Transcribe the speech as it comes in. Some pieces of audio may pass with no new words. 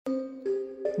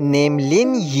Name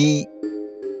Lin Yi.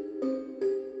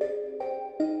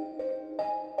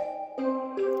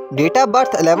 Date of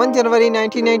birth 11 January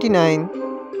 1999.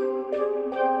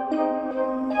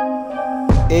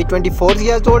 Age 24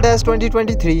 years old as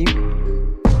 2023.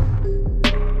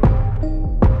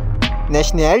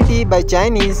 Nationality by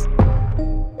Chinese.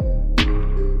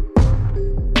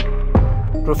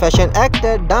 Profession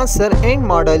actor, dancer and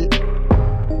model.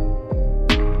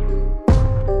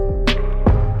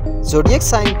 Zodiac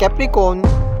sign Capricorn.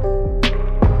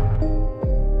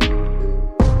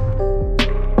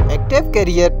 Active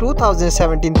career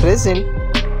 2017 present.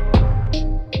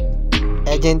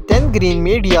 Agent 10 Green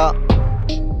Media.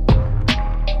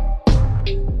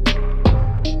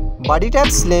 Body type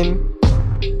slim.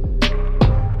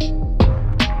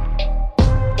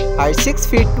 Height 6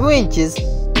 feet 2 inches.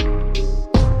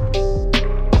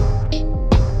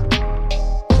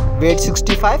 Weight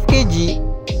 65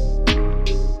 kg.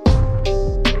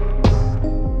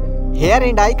 Hair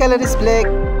and eye color is black.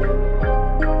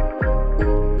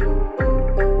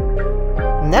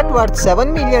 Net worth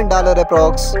 $7 million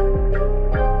approx.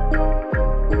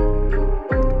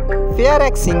 Fair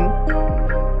xing.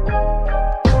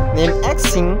 Name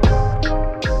xing.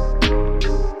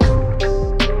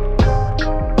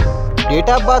 Date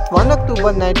of birth 1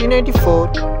 October 1994.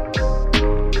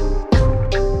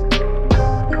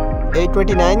 Age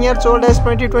 29 years old as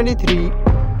 2023.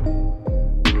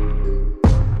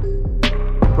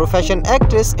 Profession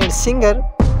actress and singer.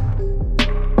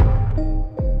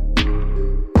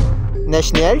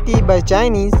 Nationality by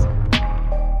Chinese.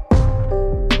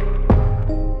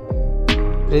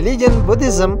 Religion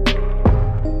Buddhism.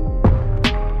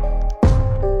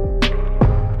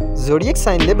 Zodiac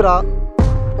sign Libra.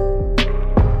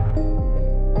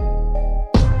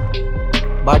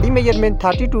 Body measurement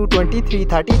 32, 23,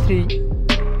 33.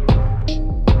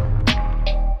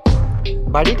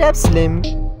 Body type slim.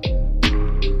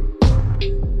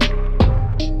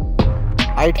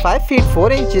 Height 5 feet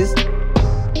 4 inches.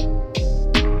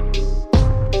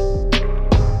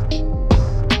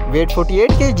 Weight 48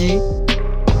 kg.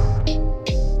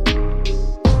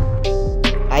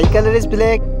 Eye color is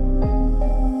black.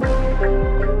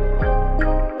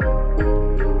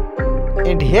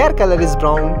 And hair color is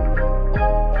brown.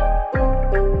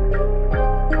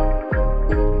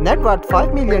 Net worth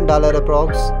 $5 million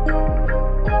approx.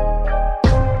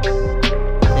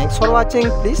 Thanks for watching.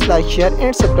 Please like, share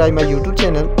and subscribe my YouTube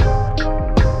channel.